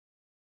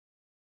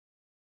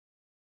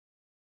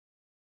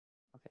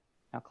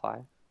Now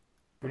Clive.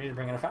 We need to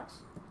bring in effects.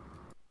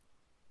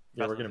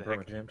 Yeah, we're getting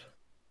perma jammed.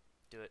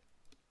 Do it.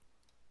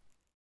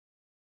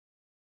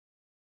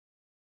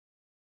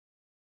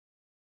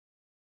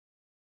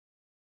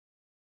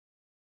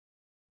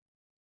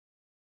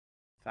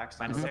 Fax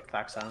sign is up,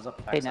 fax sign is up,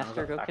 Hey fax sign is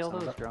Nestor, up, go fax kill sign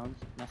is those up. drones.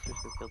 Nestor,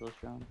 go kill those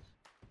drones.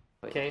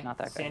 Wait, Okay, not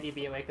that guy. Sandy,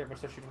 be awake. They're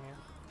still shooting you.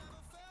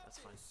 That's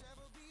fine.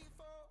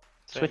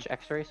 Switch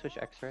X-ray, switch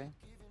X-ray.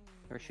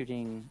 We're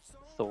shooting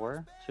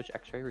Thor. Switch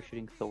X-ray, we're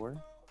shooting Thor.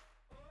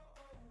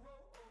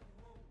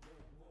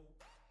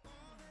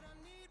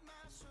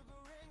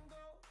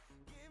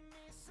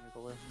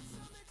 They're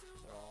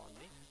all on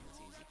me. It's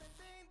easy.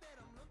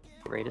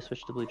 Get ready to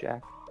switch to Blue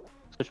Jack.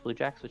 Switch Blue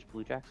Jack, switch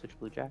Blue Jack, switch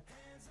Blue Jack.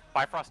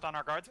 Bifrost on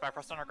our guards,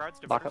 Bifrost on our guards.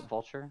 Lock up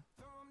Vulture.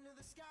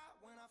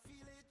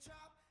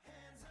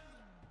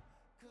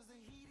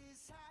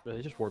 Are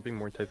they just warping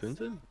more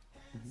Typhoons in?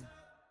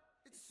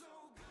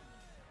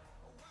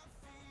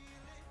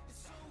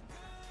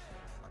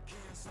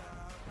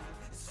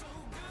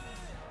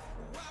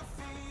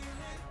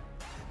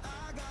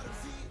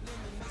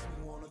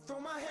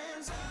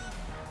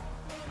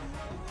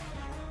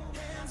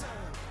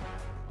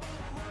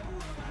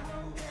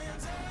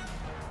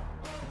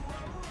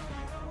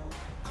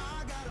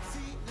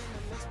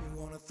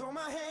 Throw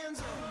my hands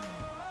up.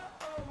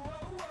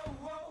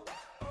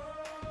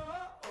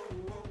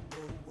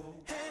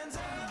 Hands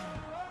up.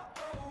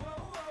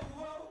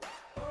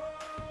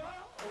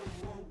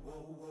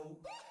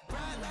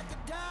 Bright like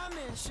a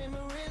diamond, shimmer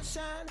and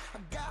shine. I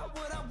got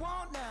what I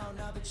want now,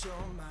 now that you're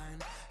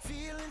mine.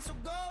 Feeling so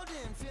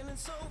golden, feeling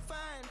so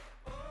fine.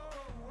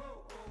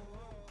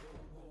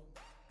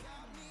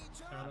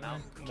 I'm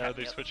out. No,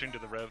 they're switching to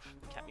the Rev.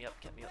 Cap me up,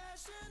 cap me up.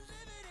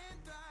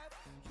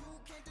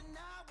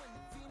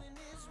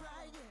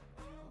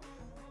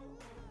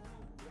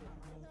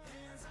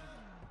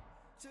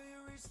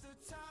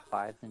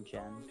 5 and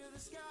Gen.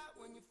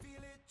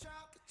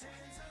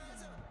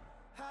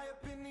 High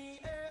up in the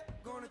air,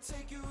 gonna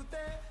take you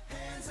there.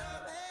 Hands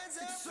up,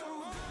 it's so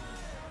good.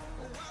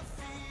 Oh, I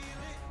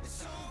feel it, it's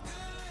so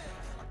good.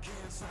 I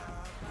can't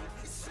stop,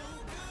 it's so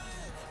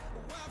good.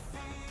 Oh, I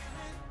feel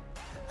it.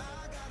 I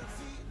got a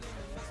feeling that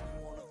makes me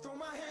wanna throw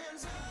my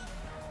hands up.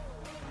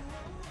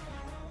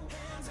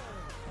 Hands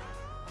up.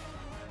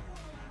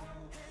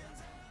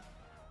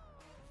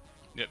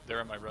 Yep,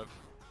 they're at my Rev.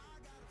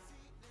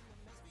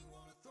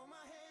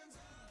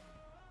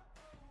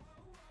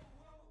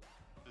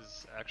 This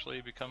is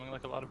actually becoming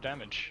like a lot of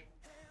damage.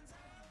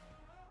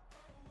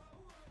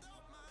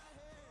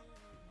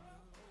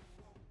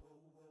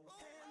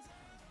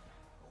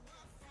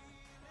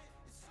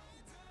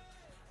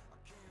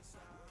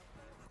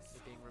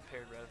 They're being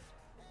repaired, Rev.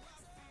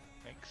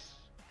 Thanks.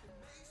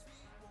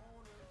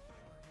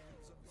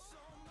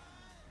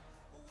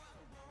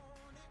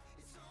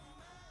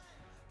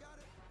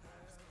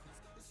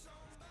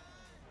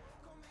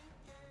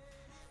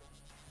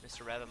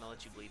 Mr. Rev, I'm gonna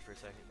let you bleed for a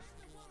second.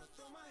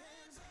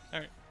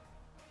 Alright.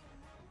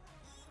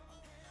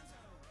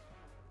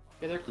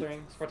 Yeah, they're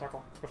clearing.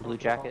 Spartacle. Blue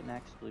Jacket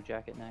next, Blue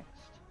Jacket next.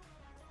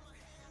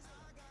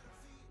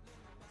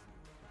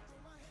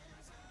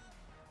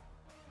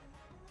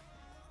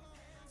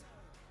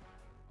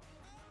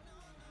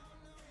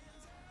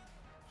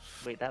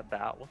 Wait, that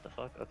bow? What the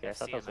fuck? Okay, I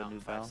thought See that was him a out new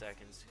in 5 bow.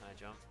 seconds. Can I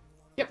jump?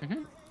 Yep.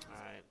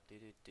 Alright.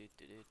 Do.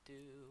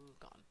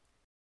 Gone.